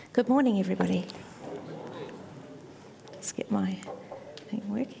Good morning, everybody. Let's get my thing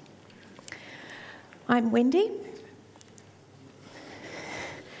working. I'm Wendy,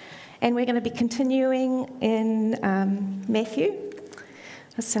 and we're going to be continuing in Matthew.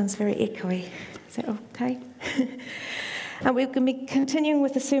 That sounds very echoey. Is that okay? And we're going to be continuing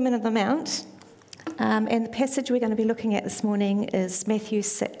with the Sermon on the Mount, and the passage we're going to be looking at this morning is Matthew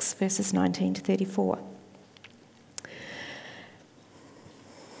 6, verses 19 to 34.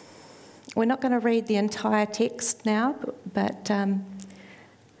 We're not going to read the entire text now, but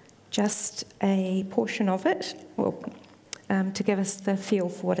just a portion of it, to give us the feel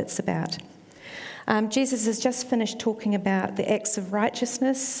for what it's about. Jesus has just finished talking about the acts of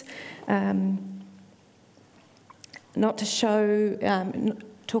righteousness, talking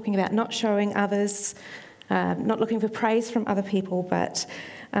about not showing others, not looking for praise from other people, but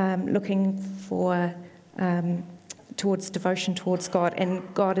looking for towards devotion towards God, and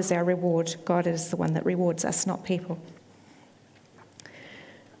God is our reward. God is the one that rewards us, not people.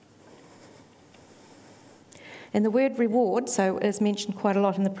 And the word reward, so is mentioned quite a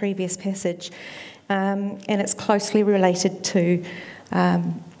lot in the previous passage, and it's closely related to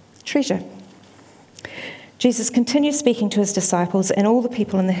treasure. Jesus continues speaking to his disciples and all the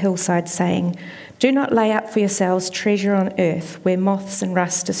people on the hillside, saying, "Do not lay up for yourselves treasure on earth, where moths and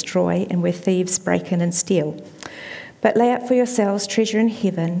rust destroy and where thieves break in and steal. But lay up for yourselves treasure in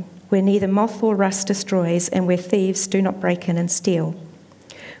heaven, where neither moth or rust destroys and where thieves do not break in and steal.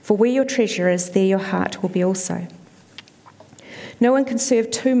 For where your treasure is, there your heart will be also. No one can serve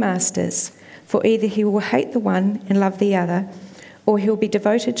two masters, for either he will hate the one and love the other, or he will be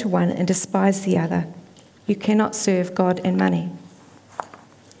devoted to one and despise the other. You cannot serve God and money.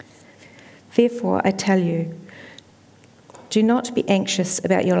 Therefore, I tell you, do not be anxious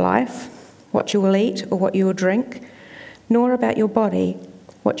about your life, what you will eat or what you will drink, nor about your body,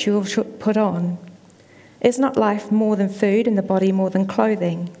 what you will put on. Is not life more than food and the body more than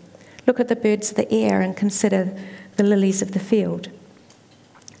clothing? Look at the birds of the air and consider the lilies of the field."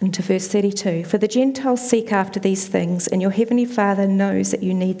 Into verse 32, "For the Gentiles seek after these things, and your heavenly Father knows that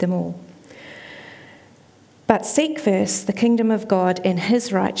you need them all. But seek first the kingdom of God and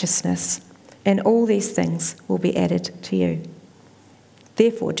his righteousness, and all these things will be added to you.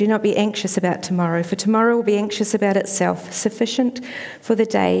 Therefore, do not be anxious about tomorrow, for tomorrow will be anxious about itself. Sufficient for the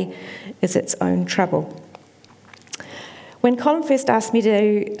day is its own trouble." When Colin first asked me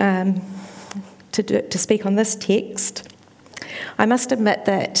to speak on this text, I must admit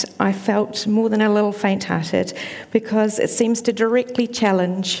that I felt more than a little faint-hearted, because it seems to directly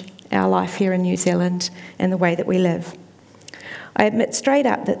challenge our life here in New Zealand and the way that we live. I admit straight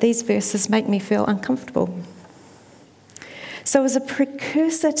up that these verses make me feel uncomfortable. So as a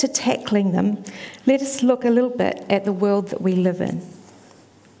precursor to tackling them, let us look a little bit at the world that we live in.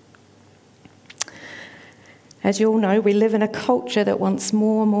 As you all know, we live in a culture that wants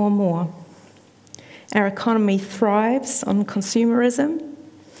more, more, more. Our economy thrives on consumerism.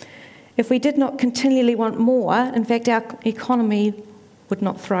 If we did not continually want more, in fact, our economy would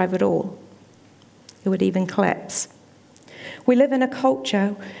not thrive at all. It would even collapse. We live in a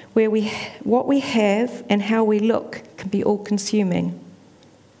culture where what we have and how we look can be all-consuming.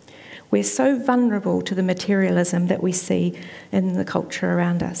 We're so vulnerable to the materialism that we see in the culture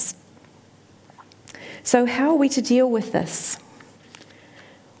around us. So how are we to deal with this?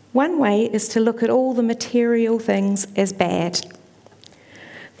 One way is to look at all the material things as bad,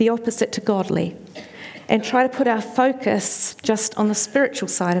 the opposite to godly, and try to put our focus just on the spiritual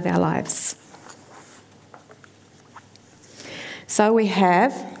side of our lives. So we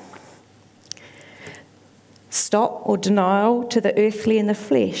have stop or denial to the earthly and the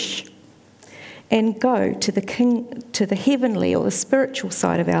flesh, and go to the heavenly or the spiritual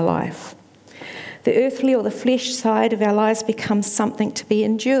side of our life. The earthly or the flesh side of our lives becomes something to be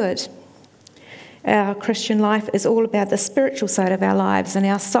endured. Our Christian life is all about the spiritual side of our lives and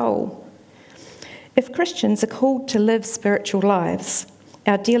our soul. If Christians are called to live spiritual lives,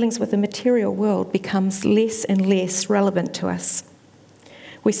 our dealings with the material world becomes less and less relevant to us.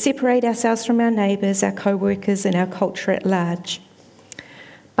 We separate ourselves from our neighbours, our co-workers, and our culture at large.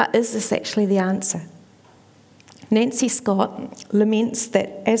 But is this actually the answer? Nancy Scott laments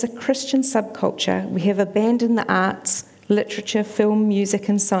that as a Christian subculture, we have abandoned the arts, literature, film, music,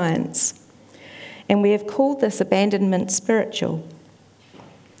 and science. And we have called this abandonment spiritual.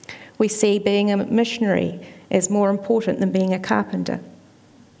 We see being a missionary as more important than being a carpenter.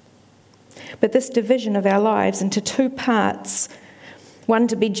 But this division of our lives into two parts, one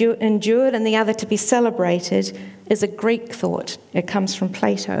to be endured and the other to be celebrated, is a Greek thought. It comes from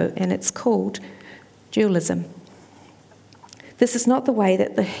Plato, and it's called dualism. This is not the way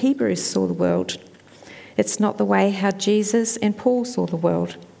that the Hebrews saw the world. It's not the way how Jesus and Paul saw the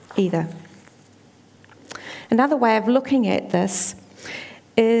world either. Another way of looking at this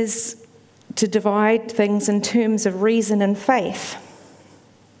is to divide things in terms of reason and faith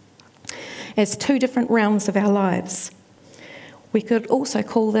as two different realms of our lives. We could also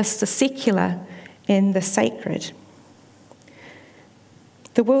call this the secular and the sacred.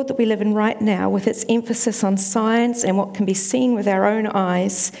 The world that we live in right now, with its emphasis on science and what can be seen with our own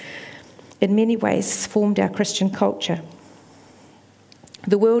eyes, in many ways has formed our Christian culture.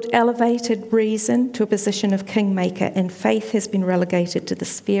 The world elevated reason to a position of kingmaker, and faith has been relegated to the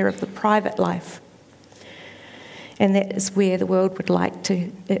sphere of the private life. And that is where the world would like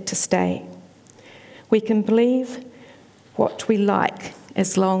it to stay. We can believe what we like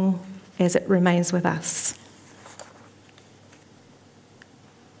as long as it remains with us.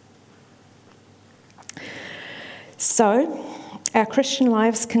 So, our Christian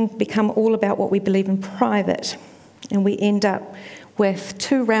lives can become all about what we believe in private, and we end up with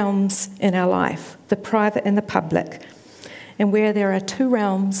two realms in our life, the private and the public. And where there are two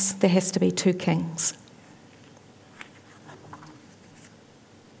realms, there has to be two kings.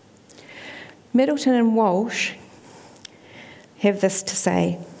 Middleton and Walsh have this to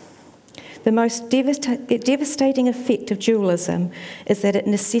say: the most devastating effect of dualism is that it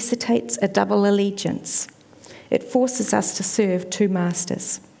necessitates a double allegiance. It forces us to serve two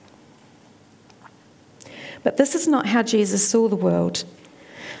masters. But this is not how Jesus saw the world.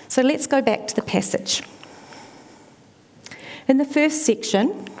 So let's go back to the passage. In the first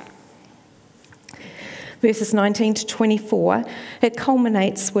section, verses 19 to 24, it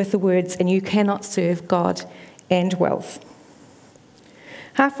culminates with the words, "And you cannot serve God and wealth."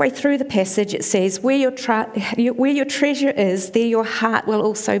 Halfway through the passage, it says, where your treasure is, there your heart will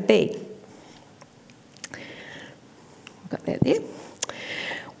also be. Got that there.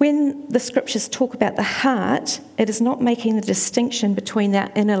 When the scriptures talk about the heart, it is not making the distinction between our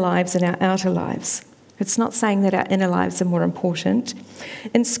inner lives and our outer lives. It's not saying that our inner lives are more important.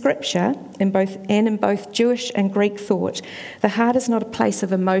 In scripture, in both Jewish and Greek thought, the heart is not a place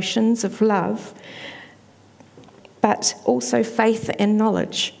of emotions, of love, but also faith and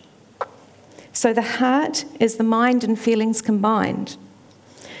knowledge. So the heart is the mind and feelings combined.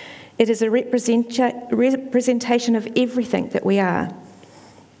 It is a representation of everything that we are.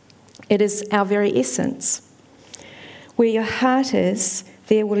 It is our very essence. Where your heart is,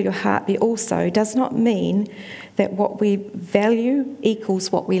 there will your heart be also, does not mean that what we value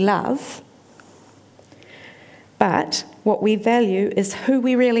equals what we love, but what we value is who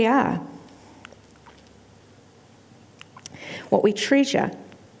we really are. What we treasure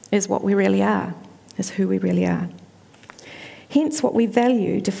is what we really are, is who we really are. Hence, what we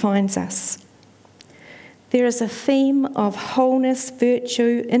value defines us. There is a theme of wholeness,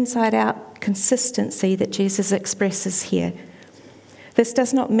 virtue, inside-out consistency that Jesus expresses here. This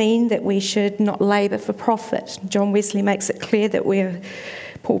does not mean that we should not labour for profit. John Wesley makes it clear that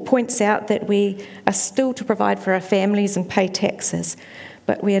Paul points out that we are still to provide for our families and pay taxes,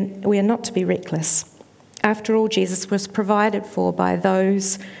 but we are not to be reckless. After all, Jesus was provided for by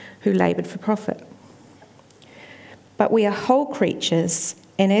those who laboured for profit. But we are whole creatures,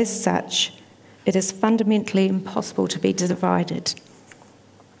 and as such, it is fundamentally impossible to be divided.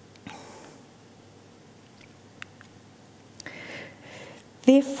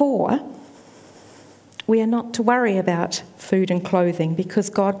 Therefore, we are not to worry about food and clothing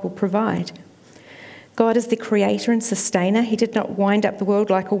because God will provide. God is the creator and sustainer. He did not wind up the world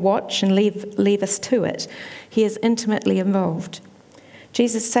like a watch and leave us to it. He is intimately involved.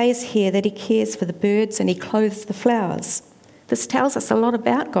 Jesus says here that he cares for the birds and he clothes the flowers. This tells us a lot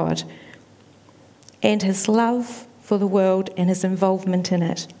about God and his love for the world and his involvement in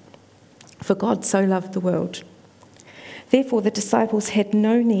it. For God so loved the world. Therefore, the disciples had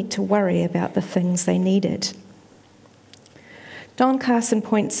no need to worry about the things they needed. Don Carson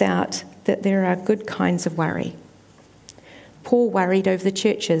points out that there are good kinds of worry. Paul worried over the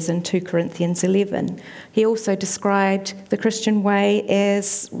churches in 2 Corinthians 11. He also described the Christian way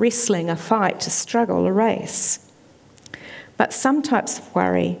as wrestling, a fight, a struggle, a race. But some types of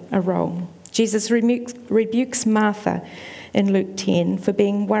worry are wrong. Jesus rebukes Martha in Luke 10 for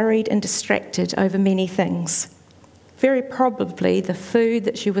being worried and distracted over many things. Very probably the food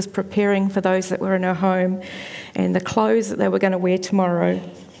that she was preparing for those that were in her home and the clothes that they were going to wear tomorrow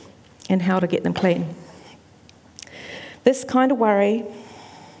and how to get them clean. The kind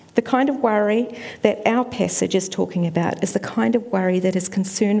of worry that our passage is talking about is the kind of worry that is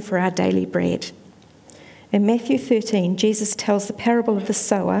concern for our daily bread. In Matthew 13, Jesus tells the parable of the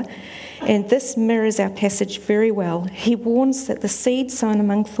sower, and this mirrors our passage very well. He warns that the seed sown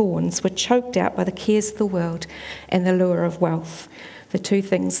among thorns were choked out by the cares of the world and the lure of wealth, the two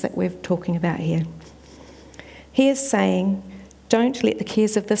things that we're talking about here. He is saying, don't let the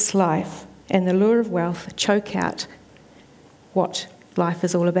cares of this life and the lure of wealth choke out what life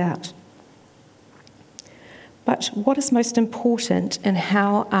is all about. But what is most important, and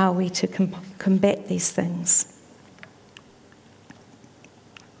how are we to combat these things?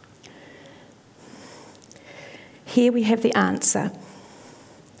 Here we have the answer.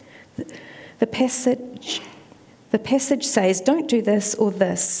 The passage says, don't do this or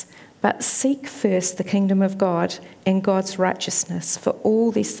this, but seek first the kingdom of God and God's righteousness, for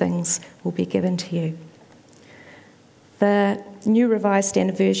all these things will be given to you. The New Revised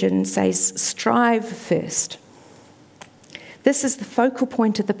Standard Version says, strive first. This is the focal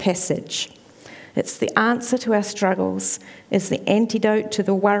point of the passage. It's the answer to our struggles. It's the antidote to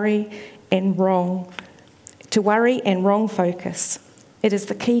the worry and wrong focus. It is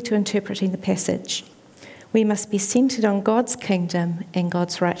the key to interpreting the passage. We must be centred on God's kingdom and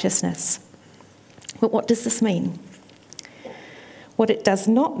God's righteousness. But what does this mean? What it does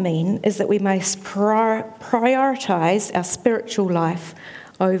not mean is that we must prioritise our spiritual life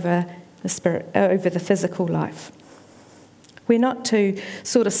over the physical life. We're not to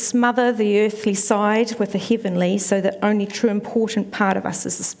sort of smother the earthly side with the heavenly so that only true important part of us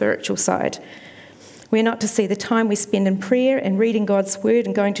is the spiritual side. We're not to see the time we spend in prayer and reading God's word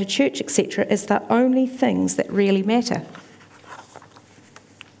and going to church, etc., as the only things that really matter.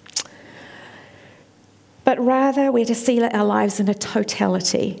 But rather, we're to see our lives in a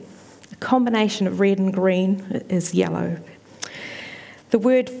totality. A combination of red and green is yellow. The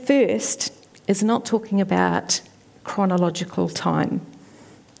word first is not talking about chronological time.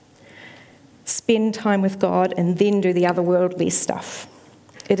 Spend time with God and then do the other worldly stuff.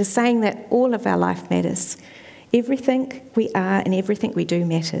 It is saying that all of our life matters. Everything we are and everything we do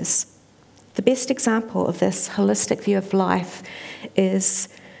matters. The best example of this holistic view of life is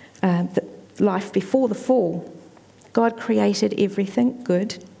the life before the fall. God created everything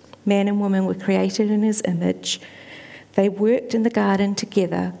good. Man and woman were created in his image. They worked in the garden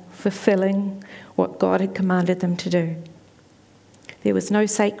together, fulfilling what God had commanded them to do. There was no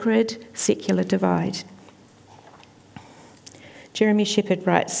sacred, secular divide. Jeremy Shepherd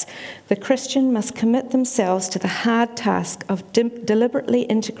writes, the Christian must commit themselves to the hard task of deliberately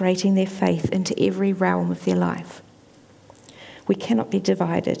integrating their faith into every realm of their life. We cannot be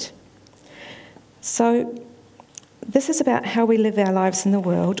divided. So, this is about how we live our lives in the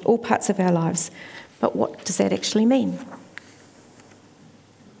world, all parts of our lives. But what does that actually mean?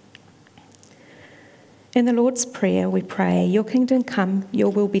 In the Lord's Prayer, we pray, your kingdom come,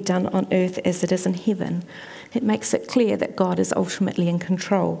 your will be done on earth as it is in heaven. It makes it clear that God is ultimately in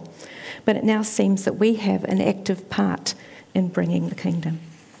control. But it now seems that we have an active part in bringing the kingdom.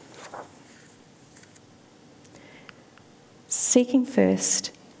 Seeking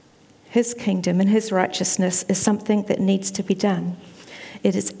first his kingdom and his righteousness is something that needs to be done.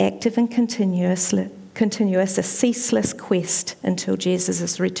 It is active and continuous, a ceaseless quest until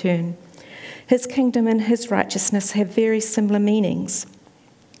Jesus' return. His kingdom and his righteousness have very similar meanings.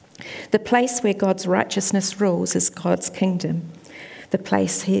 The place where God's righteousness rules is God's kingdom, the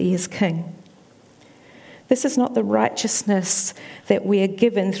place he is king. This is not the righteousness that we are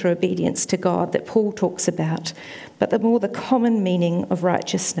given through obedience to God that Paul talks about, but the common meaning of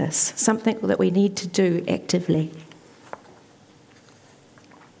righteousness, something that we need to do actively.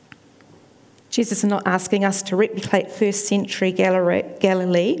 Jesus is not asking us to replicate first century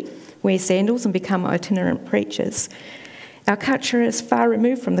Galilee, wear sandals and become itinerant preachers. Our culture is far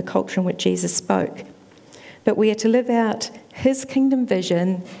removed from the culture in which Jesus spoke, but we are to live out his kingdom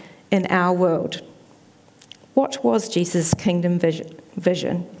vision in our world. What was Jesus' kingdom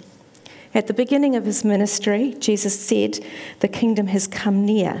vision? At the beginning of his ministry, Jesus said, the kingdom has come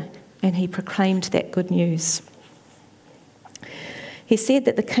near, and he proclaimed that good news. He said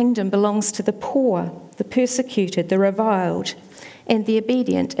that the kingdom belongs to the poor, the persecuted, the reviled, and the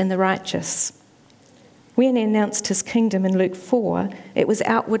obedient and the righteous. When he announced his kingdom in Luke 4, it was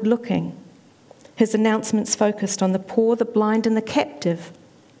outward looking. His announcements focused on the poor, the blind, and the captive.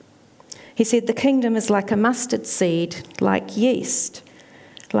 He said the kingdom is like a mustard seed, like yeast,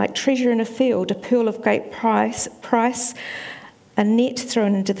 like treasure in a field, a pearl of great price, a net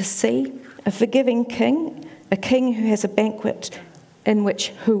thrown into the sea, a forgiving king, a king who has a banquet in which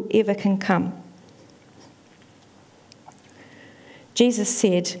whoever can come. Jesus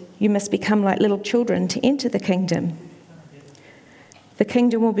said, you must become like little children to enter the kingdom. The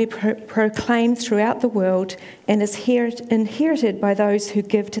kingdom will be proclaimed throughout the world and is inherited by those who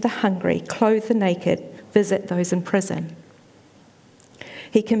give to the hungry, clothe the naked, visit those in prison.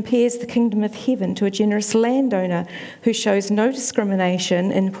 He compares the kingdom of heaven to a generous landowner who shows no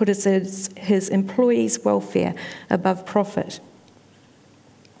discrimination and puts his employees' welfare above profit.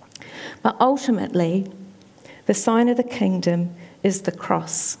 But ultimately, the sign of the kingdom is the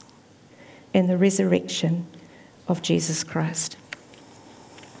cross and the resurrection of Jesus Christ.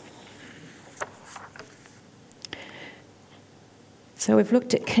 So we've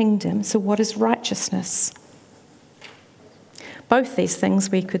looked at kingdom. So what is righteousness? Both these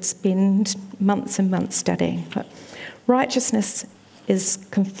things we could spend months and months studying. But righteousness is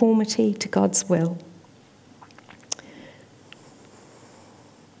conformity to God's will.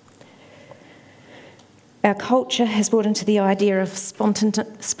 Our culture has brought into the idea of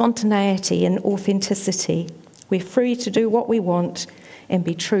spontaneity and authenticity. We're free to do what we want and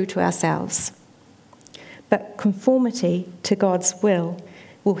be true to ourselves. But conformity to God's will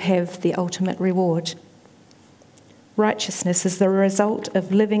have the ultimate reward. Righteousness is the result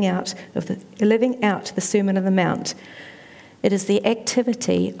of living out the Sermon on the Mount. It is the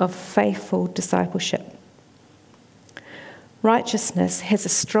activity of faithful discipleship. Righteousness has a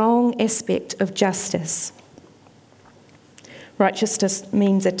strong aspect of justice. Righteousness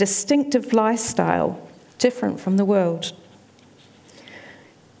means a distinctive lifestyle, different from the world.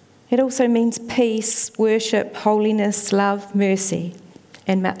 It also means peace, worship, holiness, love, mercy,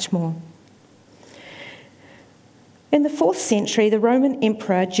 and much more. In the 4th century, the Roman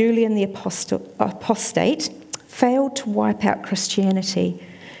Emperor Julian the Apostate failed to wipe out Christianity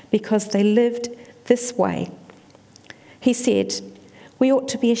because they lived this way. He said, "We ought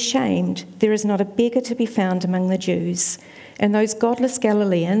to be ashamed. There is not a beggar to be found among the Jews. And those godless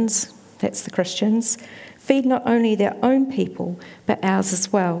Galileans," that's the Christians, "feed not only their own people, but ours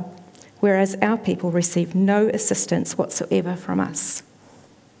as well, whereas our people receive no assistance whatsoever from us."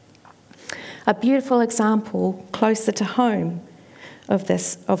 A beautiful example closer to home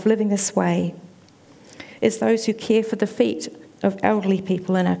of living this way is those who care for the feet of elderly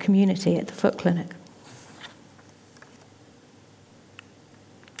people in our community at the Foot Clinic.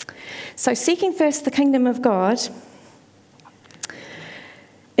 So seeking first the kingdom of God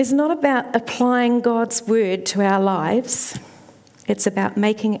is not about applying God's word to our lives. It's about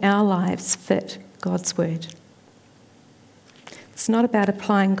making our lives fit God's word. It's not about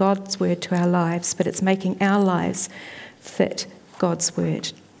applying God's word to our lives, but it's making our lives fit God's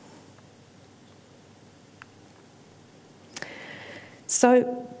word.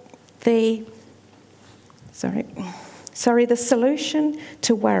 So the solution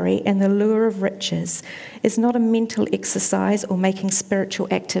to worry and the lure of riches is not a mental exercise or making spiritual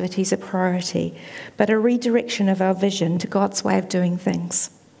activities a priority, but a redirection of our vision to God's way of doing things.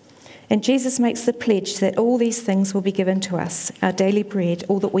 And Jesus makes the pledge that all these things will be given to us, our daily bread,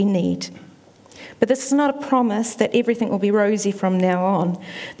 all that we need. But this is not a promise that everything will be rosy from now on.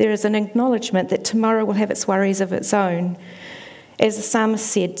 There is an acknowledgement that tomorrow will have its worries of its own. As the psalmist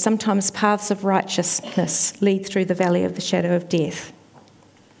said, sometimes paths of righteousness lead through the valley of the shadow of death.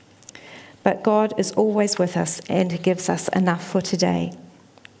 But God is always with us and He gives us enough for today.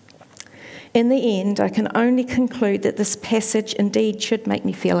 In the end, I can only conclude that this passage indeed should make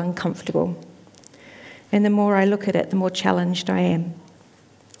me feel uncomfortable. And the more I look at it, the more challenged I am.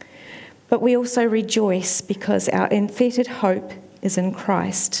 But we also rejoice because our unfettered hope is in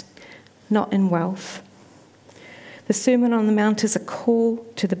Christ, not in wealth. The Sermon on the Mount is a call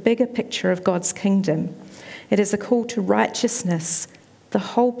to the bigger picture of God's kingdom. It is a call to righteousness, the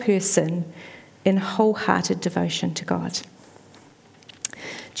whole person, in wholehearted devotion to God.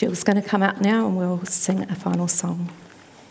 Jill's going to come up now and we'll sing a final song.